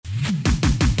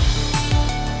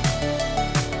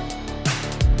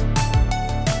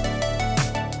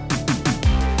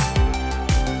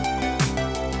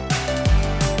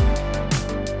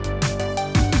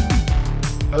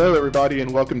Hello, everybody,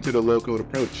 and welcome to the Low Code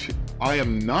Approach. I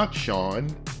am not Sean,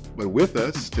 but with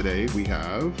us today we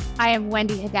have... I am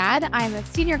Wendy Haddad. I am a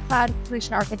senior cloud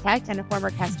solution architect and a former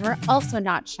customer, also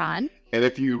not Sean. And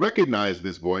if you recognize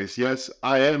this voice, yes,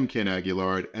 I am Ken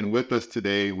Aguilar, and with us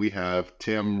today we have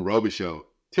Tim Robichaux.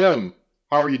 Tim,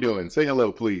 how are you doing? Say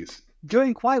hello, please.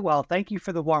 Doing quite well. Thank you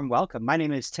for the warm welcome. My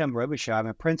name is Tim Robichaux. I'm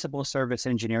a principal service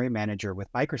engineering manager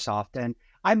with Microsoft, and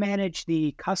I manage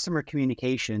the customer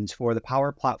communications for the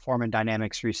Power Platform and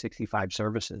Dynamics 365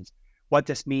 services. What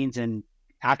this means in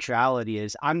actuality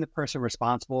is I'm the person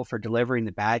responsible for delivering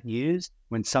the bad news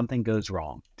when something goes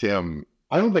wrong. Tim,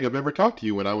 I don't think I've ever talked to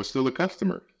you when I was still a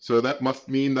customer. So that must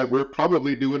mean that we're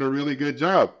probably doing a really good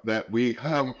job, that we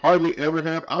hardly ever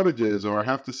have outages or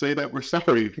have to say that we're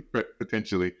sorry,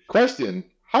 potentially. Question,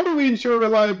 how do we ensure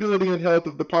reliability and health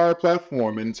of the Power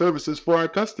Platform and services for our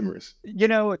customers? You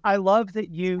know, I love that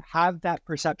you have that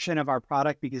perception of our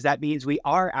product because that means we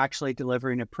are actually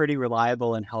delivering a pretty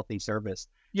reliable and healthy service.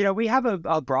 You know, we have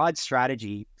a broad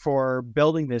strategy for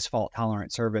building this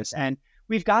fault-tolerant service, and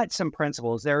we've got some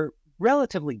principles. They're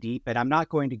relatively deep, and I'm not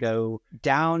going to go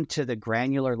down to the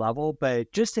granular level,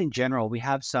 but just in general, we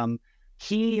have some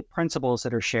key principles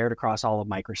that are shared across all of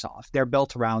Microsoft. They're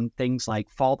built around things like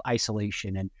fault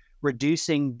isolation and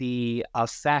reducing the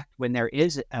effect when there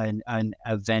is an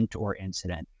event or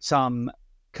incident. Some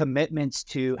commitments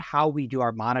to how we do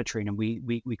our monitoring, and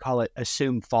we call it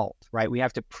assume fault, right? We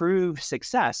have to prove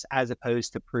success as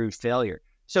opposed to prove failure,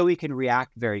 so we can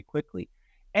react very quickly.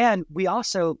 And we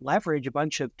also leverage a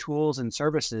bunch of tools and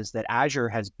services that Azure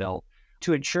has built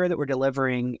to ensure that we're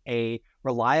delivering a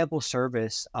reliable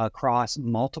service across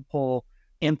multiple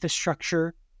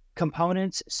infrastructure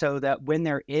components so that when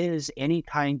there is any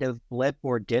kind of blip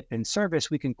or dip in service,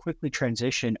 we can quickly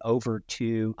transition over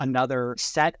to another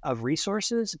set of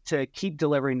resources to keep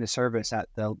delivering the service at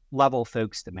the level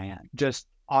folks demand. Just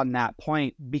on that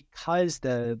point, because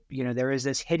there is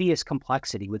this hideous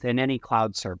complexity within any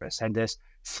cloud service and this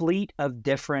fleet of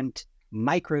different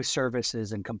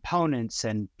microservices and components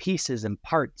and pieces and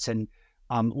parts and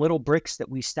little bricks that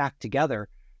we stack together,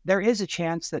 there is a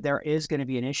chance that there is going to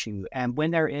be an issue. And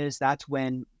when there is, that's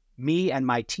when me and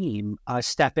my team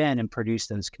step in and produce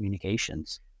those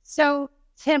communications. So,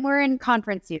 Tim, we're in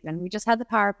conference season. We just had the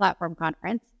Power Platform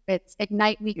conference. It's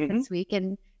Ignite Week this week.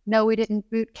 And no, we didn't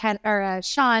boot Ken or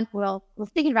Sean. Well, we're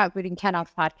thinking about booting Ken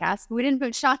off the podcast, but we didn't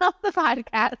boot Sean off the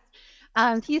podcast.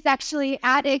 He's actually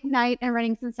at Ignite and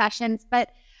running some sessions. But,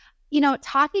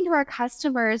 talking to our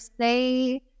customers,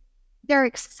 they're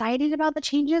excited about the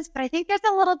changes, but I think there's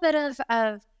a little bit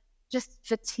of just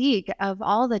fatigue of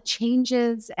all the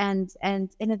changes and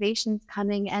innovations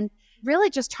coming and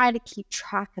really just trying to keep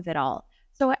track of it all.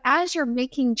 So as you're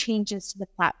making changes to the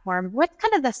platform, what's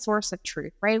kind of the source of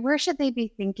truth, right? Where should they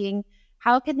be thinking?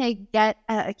 How can they get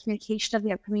a communication of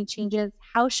the upcoming changes?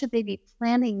 How should they be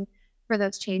planning for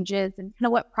those changes? And kind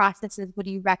of what processes would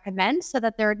you recommend so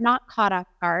that they're not caught off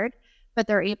guard, but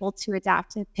they're able to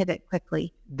adapt and pivot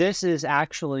quickly? This is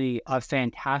actually a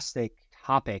fantastic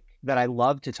topic that I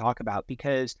love to talk about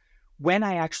because when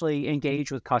I actually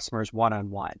engage with customers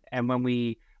one-on-one and when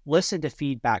we listen to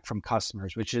feedback from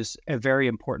customers, which is a very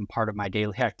important part of my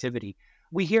daily activity,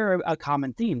 we hear a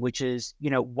common theme, which is,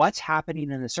 what's happening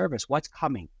in the service? What's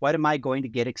coming? What am I going to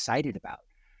get excited about?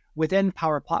 Within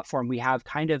Power Platform, we have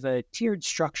kind of a tiered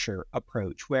structure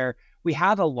approach where we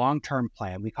have a long-term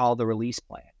plan we call the release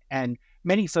plan. And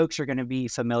many folks are going to be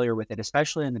familiar with it,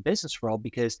 especially in the business world,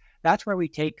 because that's where we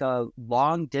take a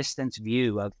long distance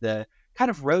view of the kind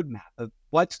of roadmap of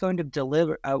what's going to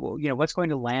deliver, what's going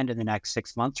to land in the next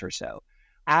 6 months or so.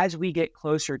 As we get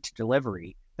closer to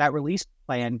delivery, that release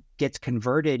plan gets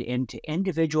converted into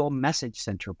individual message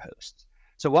center posts.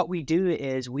 So what we do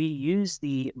is we use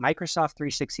the Microsoft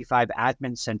 365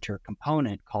 Admin Center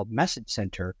component called Message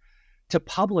Center to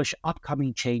publish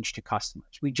upcoming change to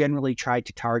customers. We generally try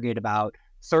to target about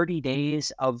 30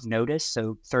 days of notice.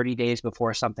 So 30 days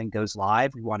before something goes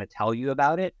live, we want to tell you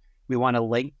about it. We want to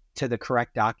link to the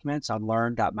correct documents on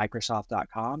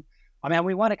learn.microsoft.com.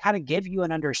 We want to kind of give you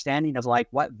an understanding of like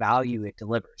what value it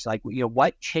delivers, like,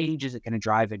 what change is it going to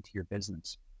drive into your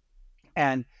business?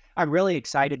 And I'm really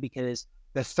excited because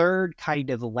the third kind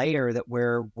of layer that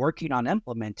we're working on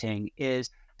implementing is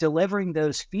delivering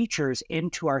those features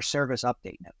into our service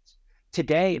update notes.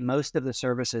 Today, most of the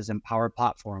services in Power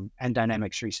Platform and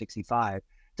Dynamics 365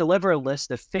 deliver a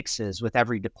list of fixes with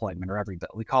every deployment or every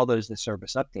build. We call those the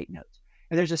service update notes.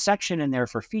 And there's a section in there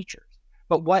for features.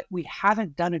 But what we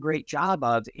haven't done a great job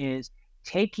of is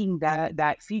taking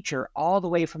that feature all the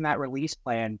way from that release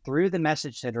plan through the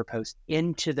message center post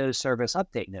into those service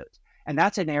update notes. And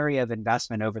that's an area of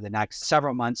investment over the next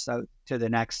several months to the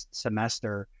next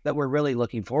semester that we're really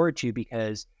looking forward to,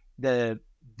 because the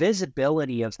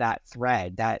visibility of that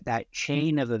thread, that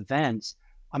chain of events,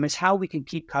 is how we can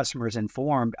keep customers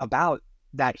informed about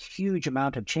that huge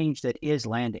amount of change that is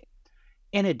landing.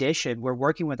 In addition, we're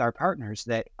working with our partners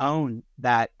that own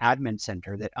that admin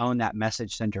center, that own that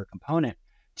message center component,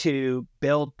 to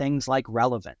build things like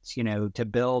relevance, to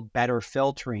build better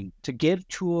filtering, to give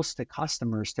tools to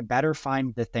customers to better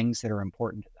find the things that are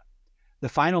important to them. The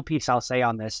final piece I'll say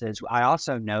on this is I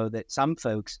also know that some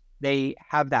folks, they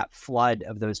have that flood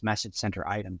of those message center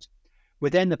items.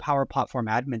 Within the Power Platform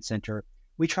Admin Center,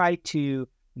 we try to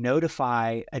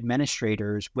notify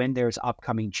administrators when there's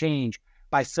upcoming change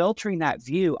by filtering that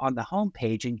view on the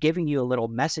homepage and giving you a little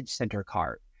message center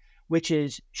card, which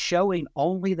is showing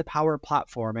only the Power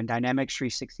Platform and Dynamics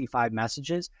 365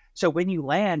 messages. So when you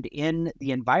land in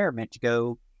the environment to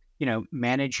go,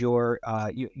 manage your,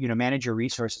 manage your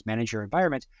resources, manage your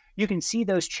environment, you can see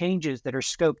those changes that are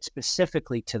scoped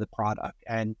specifically to the product.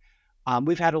 And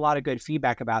we've had a lot of good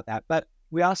feedback about that, but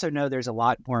we also know there's a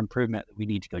lot more improvement that we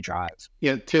need to go drive.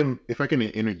 Yeah, Tim, if I can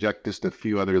interject just a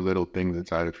few other little things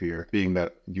inside of here, being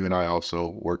that you and I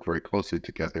also work very closely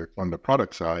together on the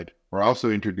product side, we're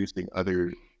also introducing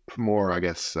other more,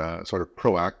 sort of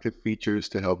proactive features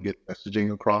to help get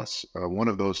messaging across. One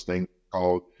of those things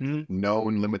called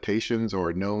known limitations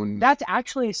or known... That's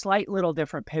actually a slight little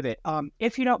different pivot.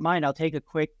 If you don't mind, I'll take a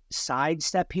quick side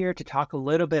step here to talk a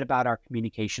little bit about our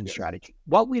communication strategy.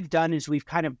 What we've done is we've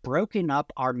kind of broken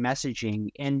up our messaging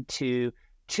into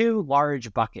two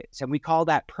large buckets, and we call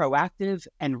that proactive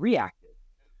and reactive.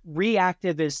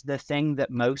 Reactive is the thing that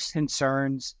most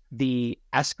concerns the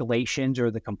escalations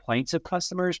or the complaints of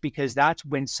customers, because that's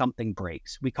when something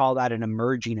breaks. We call that an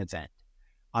emerging event.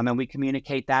 And we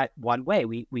communicate that one way.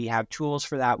 We have tools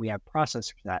for that. We have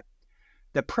processes for that.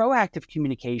 The proactive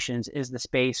communications is the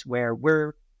space where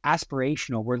we're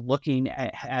aspirational. We're looking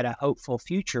at a hopeful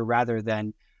future rather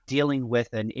than dealing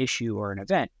with an issue or an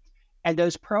event. And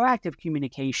those proactive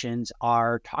communications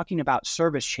are talking about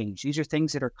service change. These are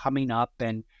things that are coming up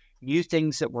and new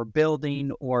things that we're building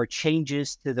or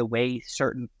changes to the way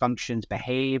certain functions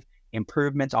behave,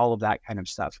 improvements, all of that kind of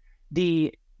stuff.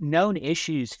 The known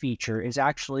issues feature is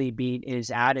actually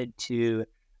added to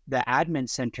the admin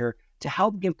center to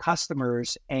help give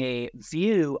customers a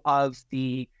view of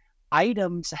the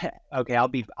items. Okay,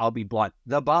 I'll be blunt.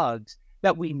 The bugs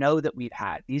that we know that we've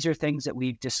had. These are things that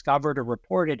we've discovered or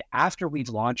reported after we've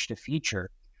launched a feature,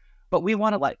 but we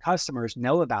want to let customers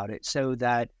know about it so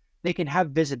that they can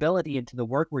have visibility into the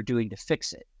work we're doing to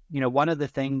fix it. One of the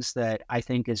things that I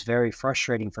think is very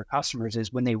frustrating for customers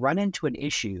is when they run into an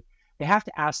issue, they have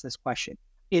to ask this question: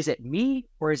 is it me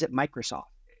or is it Microsoft?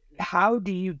 How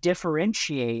do you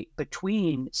differentiate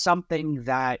between something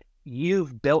that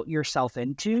you've built yourself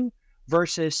into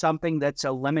versus something that's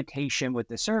a limitation with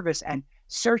the service, and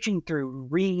searching through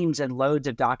reams and loads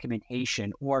of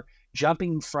documentation or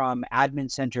jumping from admin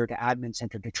center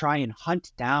to try and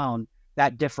hunt down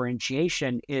that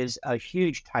differentiation is a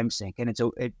huge time sink. And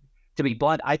to be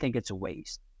blunt, I think it's a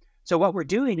waste. So what we're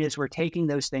doing is we're taking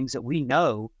those things that we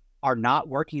know are not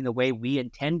working the way we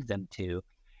intend them to,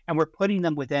 and we're putting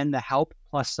them within the help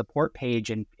plus support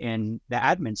page in the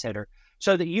admin center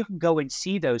so that you can go and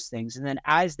see those things. And then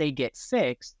as they get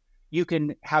fixed, you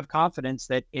can have confidence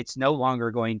that it's no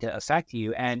longer going to affect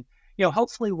you. And,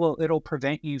 hopefully it'll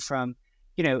prevent you from,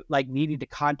 like needing to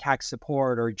contact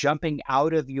support or jumping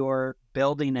out of your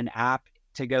building an app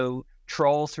to go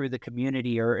troll through the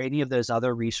community or any of those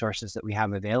other resources that we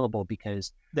have available,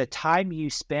 because the time you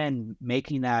spend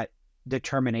making that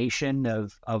determination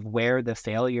of where the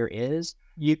failure is,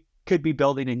 you could be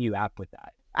building a new app with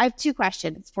that. I have two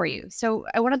questions for you. So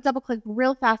I want to double click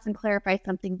real fast and clarify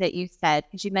something that you said,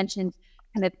 because you mentioned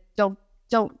kind of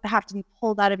don't have to be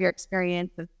pulled out of your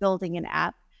experience of building an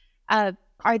app.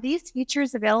 Are these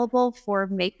features available for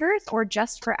makers or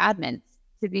just for admins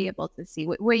to be able to see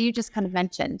what you just kind of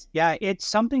mentioned? Yeah, it's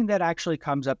something that actually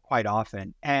comes up quite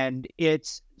often, and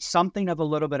it's something of a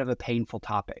little bit of a painful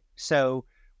topic. So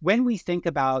when we think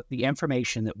about the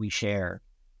information that we share,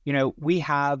 we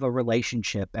have a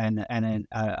relationship and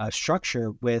a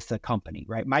structure with a company,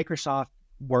 right? Microsoft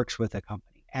works with a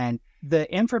company, and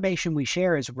the information we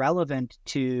share is relevant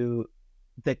to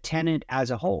the tenant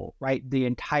as a whole, right? The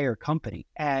entire company.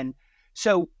 And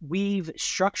so we've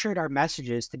structured our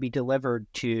messages to be delivered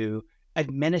to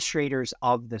administrators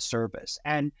of the service.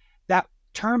 And that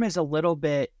term is a little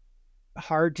bit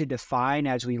hard to define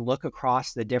as we look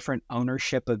across the different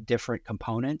ownership of different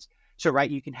components. So, right,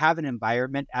 you can have an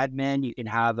environment admin, you can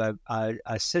have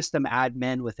a system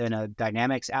admin within a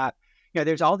Dynamics app,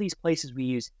 there's all these places we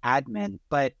use admin,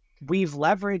 but we've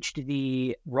leveraged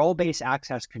the role-based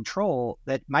access control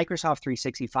that Microsoft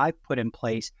 365 put in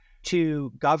place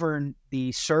to govern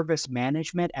the service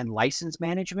management and license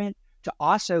management to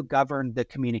also govern the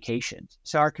communications.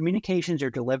 So our communications are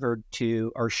delivered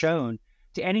to or shown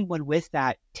to anyone with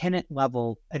that tenant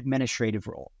level administrative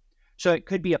role. So it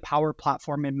could be a Power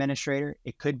Platform administrator.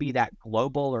 It could be that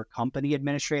global or company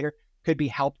administrator, could be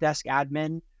help desk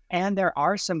admin. And there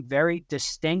are some very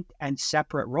distinct and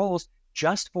separate roles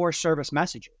just for service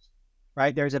messages,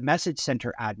 right? There's a message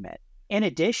center admin. In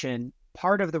addition,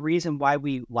 part of the reason why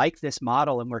we like this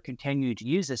model and we're continuing to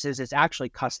use this is it's actually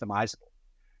customizable.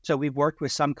 So we've worked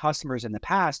with some customers in the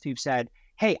past who've said,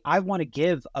 hey, I want to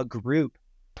give a group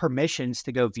permissions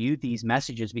to go view these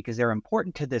messages because they're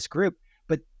important to this group,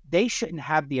 but they shouldn't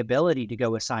have the ability to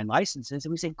go assign licenses.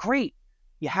 And we say, great,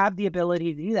 you have the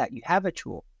ability to do that. You have a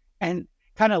tool. And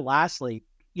kind of lastly,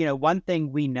 one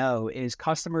thing we know is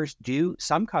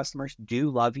some customers do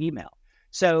love email.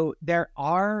 So there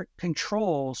are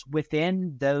controls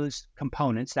within those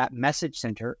components, that message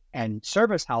center and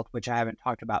service health, which I haven't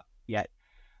talked about yet,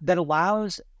 that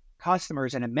allows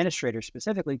customers and administrators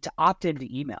specifically to opt into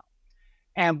email.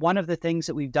 And one of the things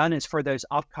that we've done is for those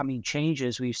upcoming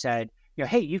changes, we've said,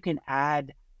 hey, you can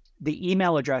add the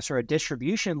email address or a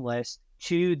distribution list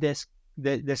to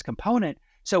this component.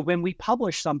 So when we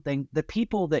publish something, the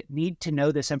people that need to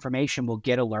know this information will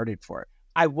get alerted for it.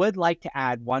 I would like to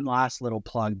add one last little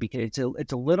plug because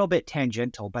it's a little bit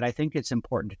tangential, but I think it's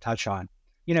important to touch on.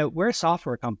 We're a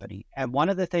software company, and one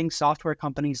of the things software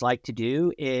companies like to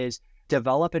do is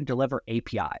develop and deliver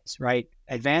APIs, right?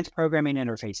 Advanced programming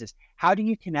interfaces. How do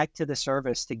you connect to the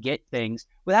service to get things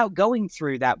without going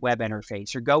through that web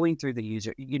interface or going through the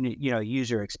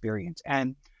user experience?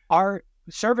 And our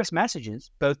service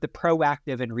messages, both the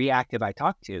proactive and reactive I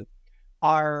talked to,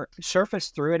 are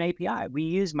surfaced through an API. We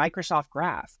use Microsoft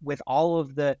Graph with all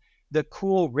of the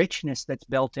cool richness that's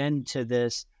built into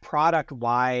this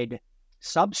product-wide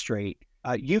substrate.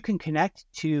 You can connect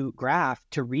to Graph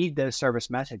to read those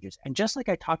service messages. And just like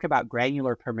I talked about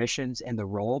granular permissions in the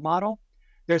role model,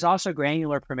 there's also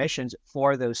granular permissions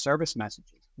for those service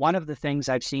messages. One of the things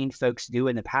I've seen folks do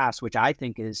in the past, which I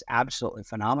think is absolutely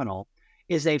phenomenal,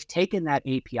 is they've taken that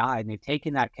API and they've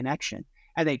taken that connection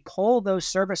and they pull those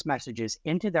service messages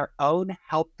into their own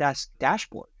help desk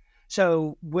dashboard.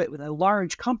 So with a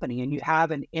large company and you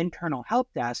have an internal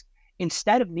help desk,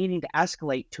 instead of needing to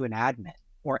escalate to an admin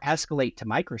or escalate to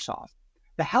Microsoft,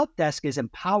 the help desk is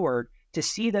empowered to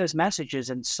see those messages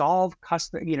and solve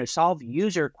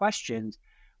user questions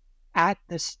at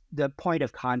the point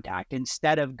of contact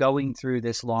instead of going through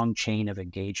this long chain of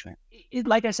engagement.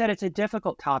 Like I said, it's a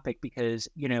difficult topic because,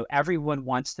 everyone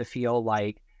wants to feel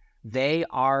like they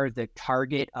are the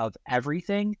target of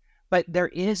everything, but there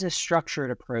is a structured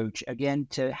approach, again,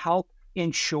 to help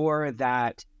ensure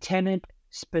that tenant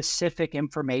specific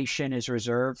information is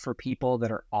reserved for people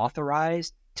that are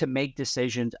authorized to make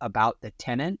decisions about the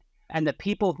tenant. And the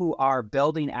people who are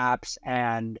building apps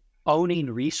and owning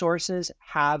resources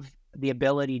have the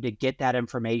ability to get that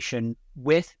information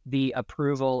with the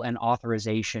approval and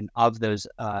authorization of those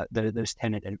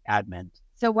tenant admins.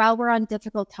 So while we're on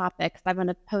difficult topics, I'm going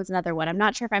to pose another one. I'm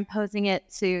not sure if I'm posing it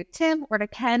to Tim or to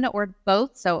Ken or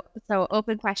both. So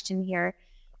open question here.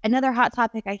 Another hot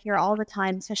topic I hear all the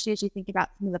time, especially as you think about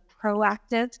some of the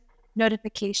proactive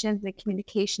notifications and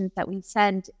communications that we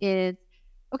send is,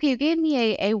 okay, you gave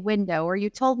me a window or you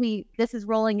told me this is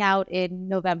rolling out in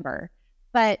November,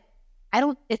 but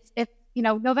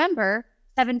November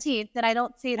 17th and I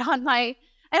don't see it in my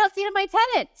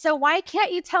tenant. So why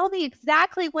can't you tell me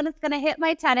exactly when it's going to hit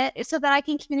my tenant so that I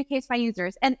can communicate to my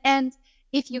users? And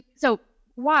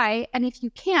why? And if you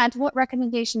can't, what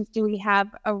recommendations do we have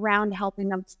around helping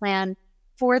them plan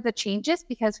for the changes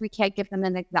because we can't give them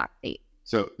an exact date?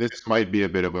 So this might be a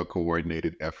bit of a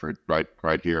coordinated effort right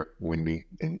here, Wendy,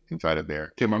 inside of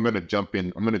there. Tim, I'm going to jump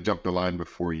in. I'm going to jump the line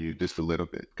before you just a little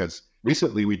bit because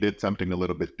recently we did something a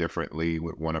little bit differently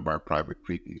with one of our private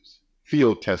previews.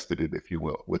 Field tested it, if you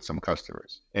will, with some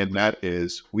customers. And that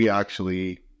is we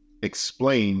actually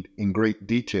explained in great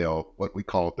detail what we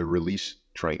call the release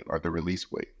train or the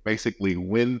release wave. Basically,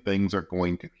 when things are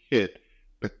going to hit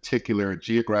particular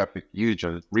geographic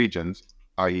regions,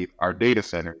 i.e. our data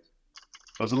centers.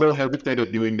 I was a little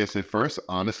hesitant doing this at first,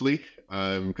 honestly,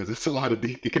 because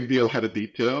it can be a lot of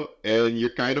detail, and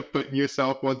you're kind of putting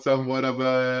yourself on somewhat of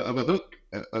a hook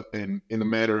in the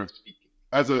matter of speaking.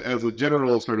 As a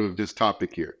general sort of just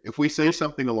topic here, if we say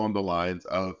something along the lines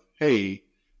of, hey,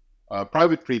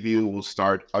 private preview will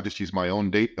start, I'll just use my own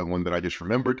date, the one that I just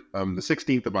remembered, the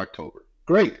 16th of October.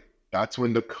 Great. that's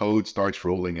when the code starts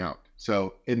rolling out.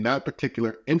 So in that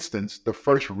particular instance, the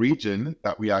first region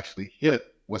that we actually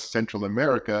hit was Central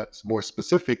America, more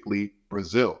specifically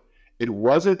Brazil. It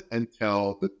wasn't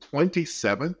until the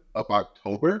 27th of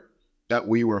October that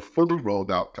we were fully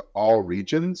rolled out to all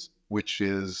regions, which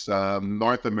is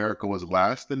North America was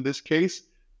last in this case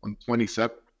on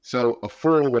 27th. So a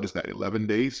full, what is that, 11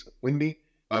 days, Wendy,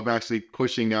 of actually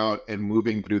pushing out and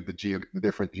moving through the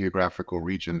different geographical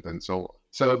regions and so on.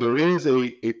 So there is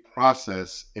a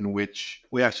process in which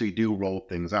we actually do roll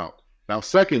things out. Now,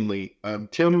 secondly,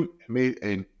 Tim made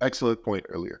an excellent point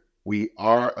earlier. We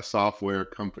are a software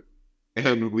company,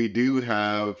 and we do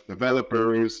have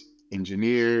developers,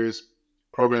 engineers,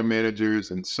 program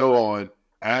managers, and so on.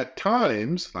 At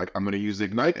times, like I'm going to use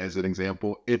Ignite as an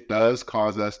example, it does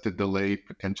cause us to delay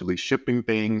potentially shipping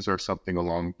things or something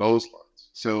along those lines.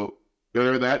 So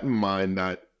bear that in mind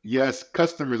that, yes,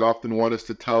 customers often want us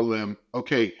to tell them,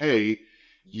 okay, hey,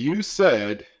 you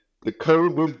said the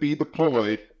code would be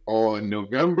deployed on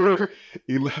November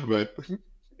 11th,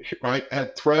 right,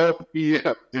 at 12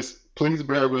 p.m. Just please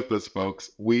bear with us,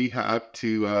 folks. We have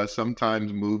to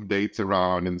sometimes move dates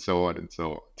around and so on and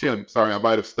so on. Tim, sorry, I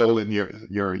might have stolen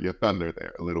your thunder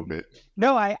there a little bit.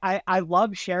 No, I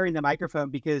love sharing the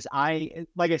microphone because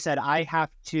like I said, I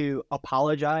have to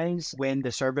apologize when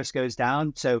the service goes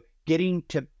down. So getting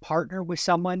to partner with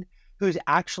someone who's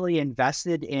actually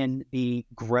invested in the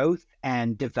growth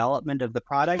and development of the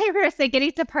product. Hey, we're saying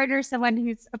getting to partner someone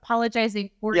who's apologizing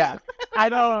for you. I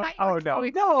don't. Oh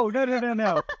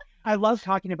no. I love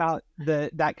talking about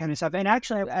that kind of stuff. And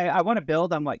actually, I want to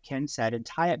build on what Ken said and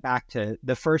tie it back to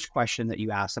the first question that you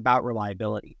asked about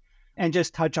reliability. And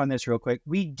just touch on this real quick.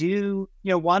 We do,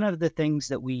 one of the things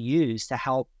that we use to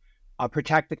help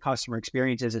protect the customer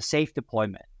experience is a safe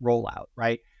deployment rollout,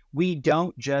 right? We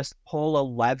don't just pull a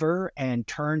lever and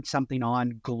turn something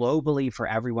on globally for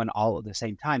everyone all at the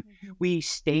same time. Mm-hmm. We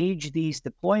stage these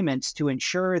deployments to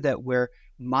ensure that we're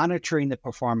monitoring the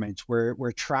performance.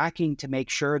 We're tracking to make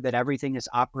sure that everything is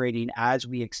operating as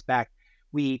we expect.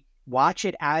 We watch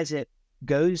it as it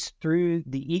goes through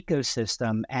the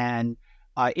ecosystem and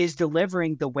is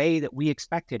delivering the way that we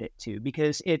expected it to,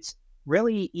 because it's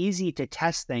really easy to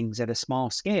test things at a small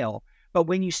scale. But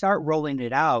when you start rolling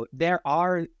it out, there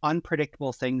are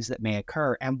unpredictable things that may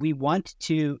occur, and we want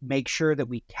to make sure that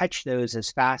we catch those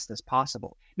as fast as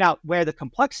possible. Now, where the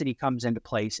complexity comes into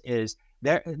place is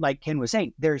there, like Ken was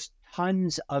saying, there's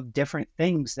tons of different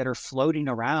things that are floating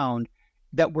around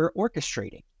that we're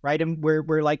orchestrating, right? And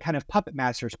we're like kind of puppet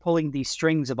masters pulling these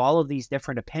strings of all of these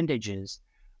different appendages,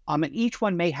 and each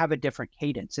one may have a different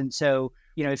cadence. And so,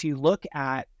 if you look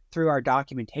at through our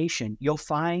documentation, you'll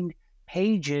find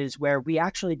pages where we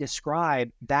actually describe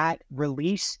that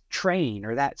release train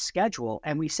or that schedule.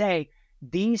 And we say,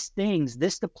 these things,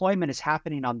 this deployment is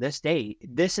happening on this date.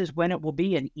 This is when it will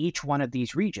be in each one of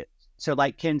these regions. So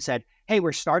like Ken said, hey,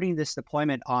 we're starting this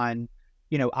deployment on,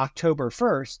 October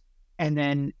 1st. And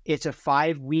then it's a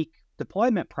 5-week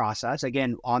deployment process,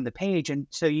 again, on the page. And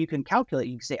so you can calculate,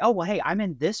 you can say, oh, well, hey, I'm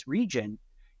in this region.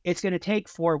 It's going to take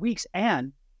 4 weeks.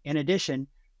 And in addition,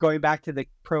 going back to the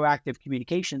proactive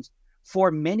communications,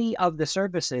 for many of the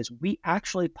services, we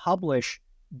actually publish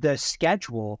the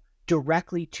schedule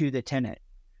directly to the tenant.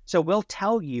 So we'll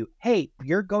tell you, hey,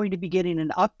 you're going to be getting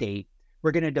an update.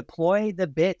 We're going to deploy the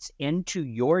bits into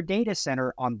your data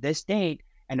center on this date.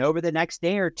 And over the next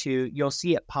day or two, you'll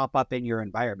see it pop up in your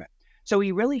environment. So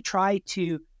we really try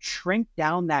to shrink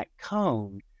down that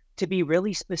cone to be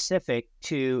really specific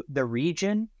to the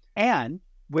region. And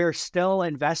we're still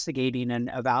investigating and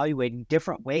evaluating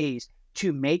different ways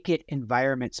to make it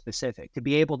environment specific, to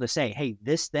be able to say, hey,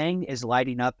 this thing is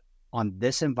lighting up on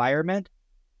this environment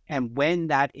and when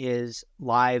that is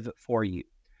live for you.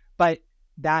 But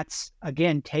that's,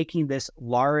 again, taking this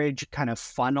large kind of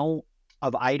funnel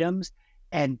of items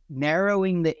and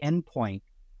narrowing the endpoint.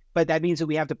 But that means that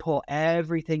we have to pull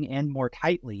everything in more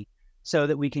tightly so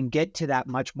that we can get to that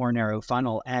much more narrow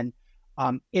funnel. And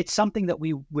it's something that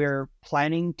we're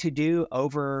planning to do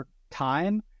over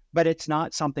time, but it's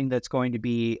not something that's going to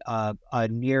be a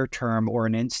near term or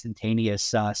an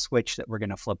instantaneous switch that we're going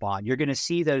to flip on. You're going to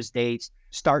see those dates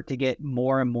start to get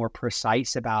more and more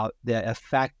precise about the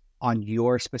effect on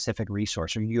your specific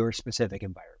resource or your specific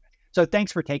environment. So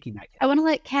thanks for taking that. I want to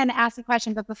let Ken ask a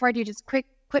question, but before I do, just quick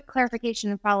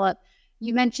clarification and follow up.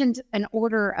 You mentioned an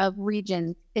order of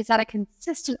regions. Is that a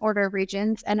consistent order of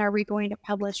regions? And are we going to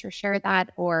publish or share that,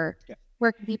 or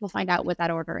where can people find out what that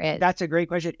order is? That's a great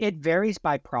question. It varies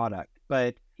by product,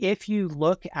 but if you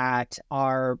look at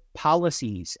our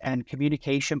policies and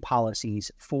communication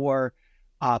policies for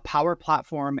Power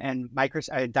Platform and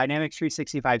Dynamics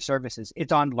 365 services,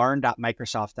 it's on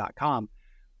learn.microsoft.com.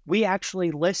 We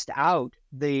actually list out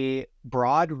the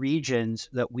broad regions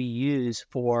that we use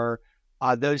for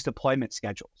those deployment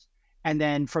schedules. And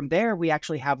then from there, we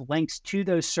actually have links to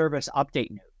those service update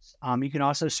notes. You can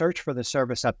also search for the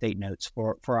service update notes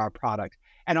for our product.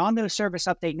 And on those service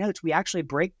update notes, we actually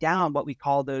break down what we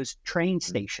call those train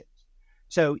stations.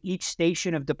 So each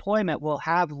station of deployment will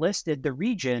have listed the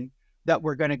region that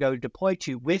we're going to go deploy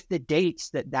to with the dates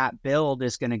that build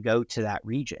is going to go to that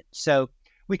region. So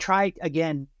we try,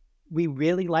 again, we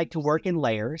really like to work in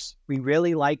layers. We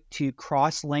really like to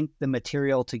cross-link the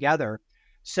material together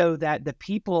so that the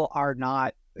people are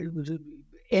not,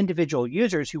 individual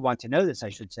users who want to know this, I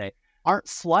should say, aren't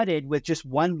flooded with just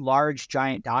one large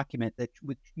giant document that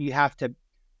you have to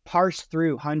parse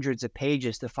through hundreds of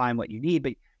pages to find what you need,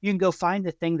 but you can go find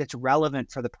the thing that's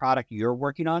relevant for the product you're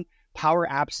working on. Power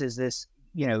Apps is this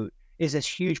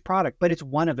huge product, but it's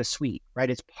one of a suite, right?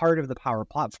 It's part of the Power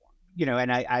Platform,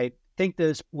 and I think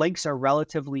those links are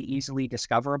relatively easily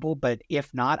discoverable, but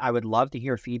if not, I would love to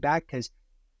hear feedback because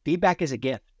feedback is a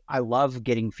gift. I love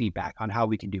getting feedback on how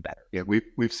we can do better. Yeah,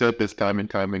 we've said this time and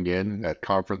time again at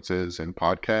conferences and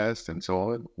podcasts and so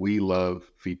on. We love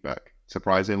feedback,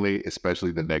 surprisingly,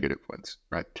 especially the negative ones,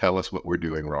 right? Tell us what we're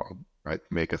doing wrong, right?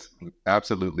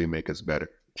 Absolutely make us better.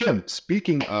 Tim,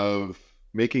 speaking of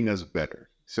making us better,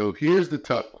 so here's the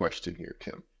tough question here,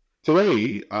 Tim.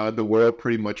 Today, the world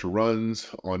pretty much runs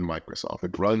on Microsoft.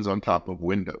 It runs on top of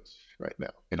Windows right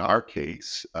now. In our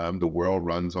case, the world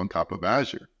runs on top of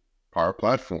Azure. Power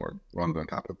Platform runs on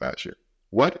top of Azure.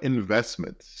 What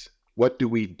investments? What do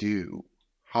we do?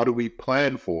 How do we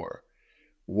plan for?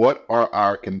 What are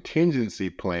our contingency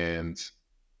plans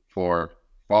for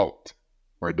fault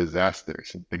or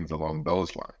disasters and things along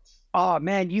those lines? Oh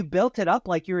man, you built it up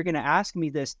like you were going to ask me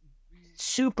this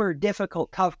super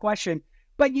difficult, tough question,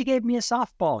 but you gave me a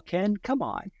softball, Ken. Come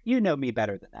on, you know me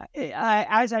better than that.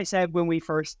 As I said when we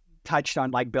first touched on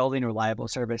like building reliable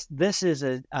service, this is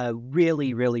a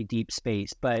really, really deep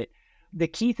space. But the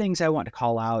key things I want to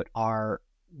call out are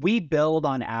we build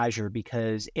on Azure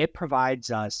because it provides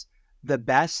us the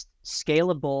best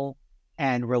scalable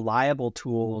and reliable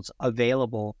tools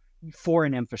available for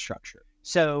an infrastructure.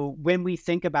 So when we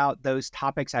think about those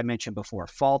topics I mentioned before,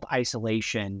 fault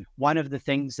isolation, one of the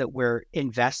things that we're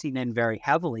investing in very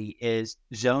heavily is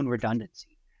zone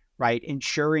redundancy, right?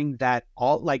 Ensuring that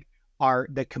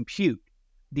the compute,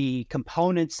 the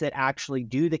components that actually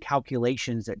do the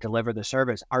calculations that deliver the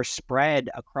service are spread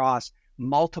across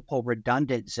multiple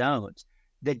redundant zones.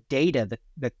 The data,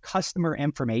 the customer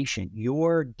information,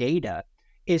 your data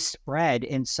is spread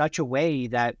in such a way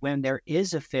that when there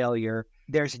is a failure,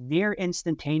 there's near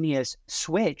instantaneous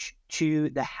switch to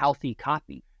the healthy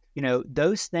copy.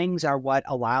 Those things are what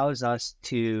allows us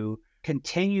to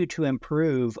continue to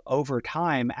improve over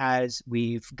time as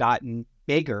we've gotten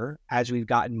bigger, as we've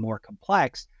gotten more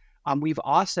complex. We've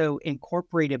also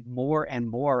incorporated more and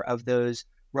more of those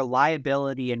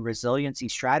reliability and resiliency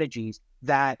strategies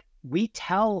that we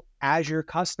tell Azure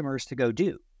customers to go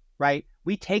do, right?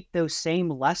 We take those same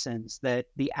lessons that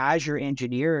the Azure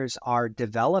engineers are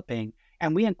developing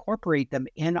and we incorporate them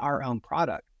in our own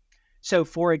product. So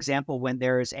for example, when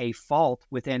there is a fault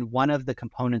within one of the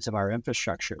components of our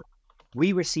infrastructure,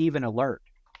 we receive an alert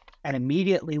and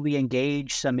immediately we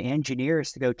engage some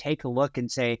engineers to go take a look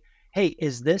and say, hey,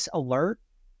 is this alert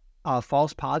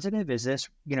false positive? Is this,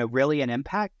 really an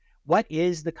impact? What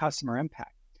is the customer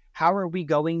impact? How are we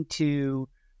going to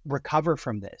recover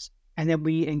from this? And then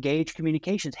we engage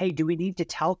communications. Hey, do we need to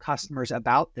tell customers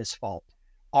about this fault?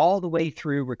 All the way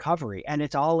through recovery. And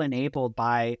it's all enabled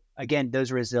by, again,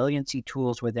 those resiliency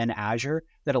tools within Azure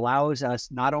that allows us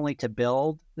not only to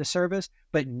build the service,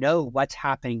 but know what's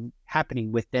happening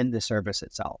within the service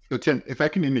itself. So Tim, if I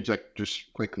can interject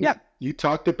just quickly. Yeah. You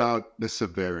talked about the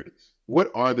severities.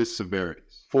 What are the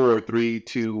severities? 4, 3,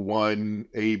 2, 1,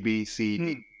 A, B, C,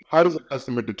 D. How does a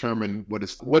customer determine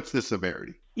what's the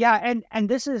severity? Yeah, and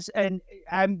this is, and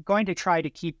I'm going to try to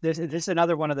keep this. This is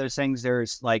another one of those things.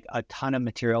 There's like a ton of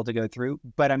material to go through,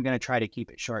 but I'm going to try to keep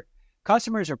it short.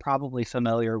 Customers are probably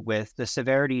familiar with the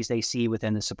severities they see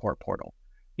within the support portal.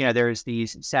 There's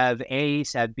these Sev A,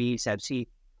 Sev B, Sev C.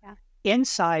 Yeah.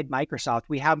 Inside Microsoft,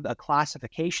 we have a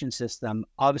classification system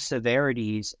of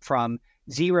severities from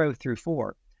 0 through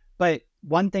 4. But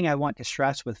one thing I want to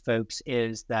stress with folks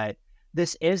is that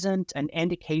this isn't an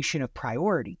indication of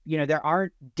priority. There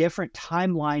aren't different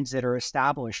timelines that are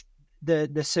established.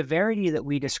 The severity that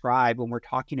we describe when we're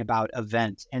talking about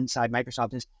events inside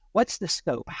Microsoft is what's the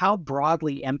scope? How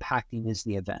broadly impacting is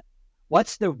the event?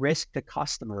 What's the risk to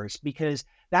customers? Because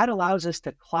that allows us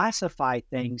to classify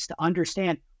things to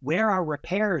understand where our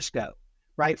repairs go,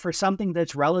 right? For something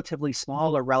that's relatively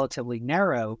small or relatively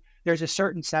narrow, there's a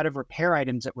certain set of repair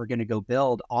items that we're going to go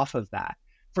build off of that.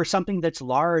 For something that's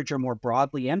large or more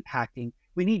broadly impacting,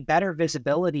 we need better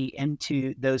visibility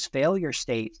into those failure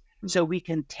states so we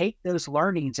can take those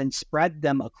learnings and spread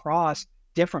them across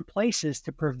different places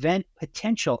to prevent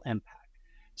potential impact.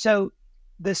 So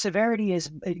the severity is,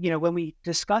 when we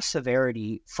discuss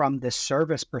severity from the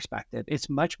service perspective, it's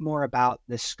much more about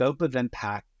the scope of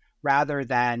impact rather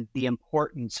than the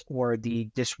importance or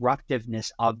the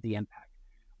disruptiveness of the impact.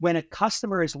 When a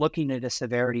customer is looking at a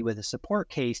severity with a support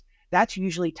case, that's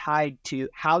usually tied to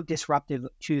how disruptive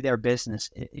to their business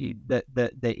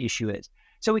the issue is.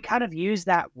 So we kind of use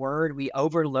that word, we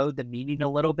overload the meaning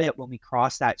a little bit when we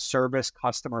cross that service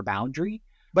customer boundary,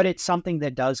 but it's something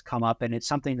that does come up and it's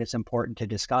something that's important to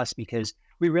discuss because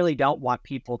we really don't want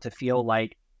people to feel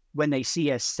like when they see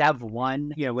a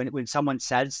SEV1, when someone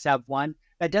says SEV1,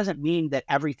 that doesn't mean that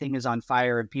everything is on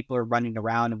fire and people are running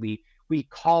around and we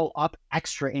call up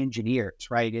extra engineers,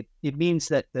 right? It means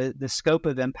that the scope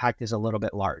of impact is a little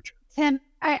bit larger. Tim,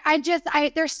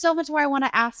 there's so much more I want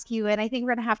to ask you, and I think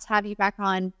we're going to have you back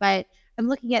on, but I'm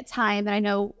looking at time and I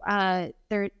know I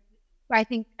don't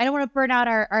want to burn out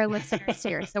our listeners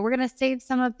here. So we're going to save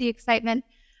some of the excitement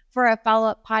for a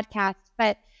follow-up podcast.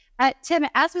 But Tim,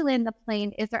 as we land the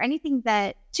plane, is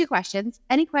there two questions,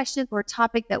 any questions or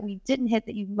topic that we didn't hit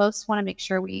that you most want to make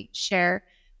sure we share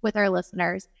with our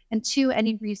listeners? And two,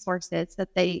 any resources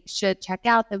that they should check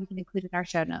out that we can include in our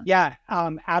show notes? Yeah,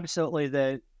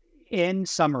 absolutely. In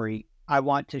summary, I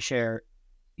want to share,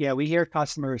 we hear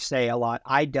customers say a lot,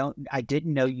 I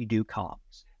didn't know you do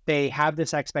comms. They have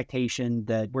this expectation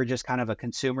that we're just kind of a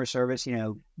consumer service,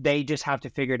 they just have to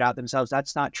figure it out themselves.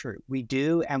 That's not true. We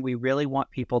do, and we really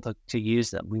want people to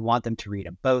use them. We want them to read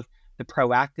them, both the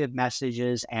proactive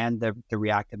messages and the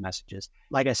reactive messages.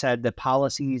 Like I said, the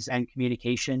policies and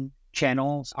communication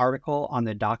channels article on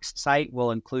the docs site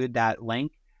will include that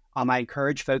link. I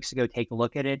encourage folks to go take a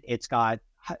look at it. It's got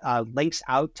links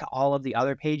out to all of the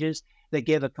other pages that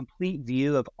give a complete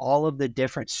view of all of the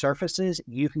different surfaces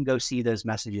you can go see those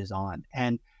messages on.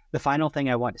 And the final thing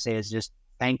I want to say is just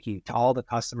thank you to all the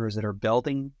customers that are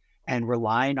building and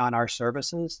relying on our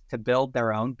services to build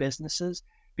their own businesses,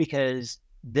 because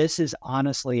this is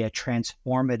honestly a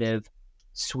transformative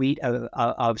suite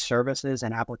of services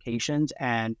and applications.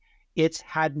 And it's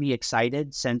had me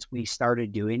excited since we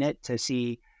started doing it to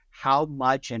see how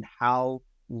much and how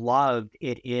loved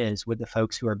it is with the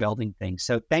folks who are building things.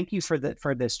 So thank you for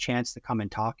this chance to come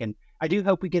and talk. And I do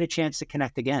hope we get a chance to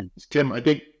connect again. Tim, I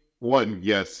think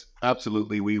yes,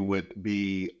 absolutely. We would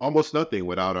be almost nothing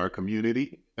without our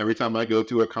community. Every time I go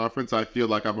to a conference, I feel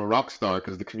like I'm a rock star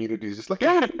because the community is just like,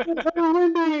 hey,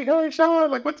 Wendy, hey,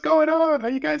 Sean, like, what's going on? How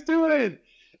you guys doing?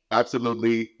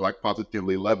 Absolutely,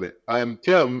 positively love it.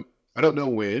 Tim, I don't know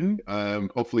when,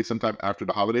 hopefully sometime after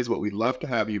the holidays, but we'd love to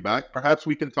have you back. Perhaps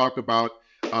we can talk about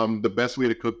the best way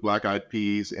to cook black-eyed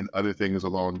peas and other things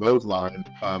along those lines,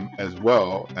 as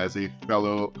well as a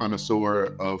fellow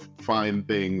connoisseur of fine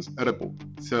things edible.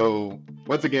 So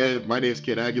once again, my name is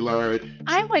Ken Aguilar.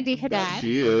 I'm Wendy Haddad.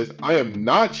 She is. I am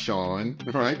not Sean,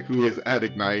 right, who is at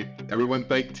Ignite. Everyone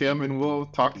thank Tim, and we'll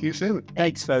talk to you soon.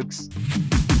 Thanks, folks.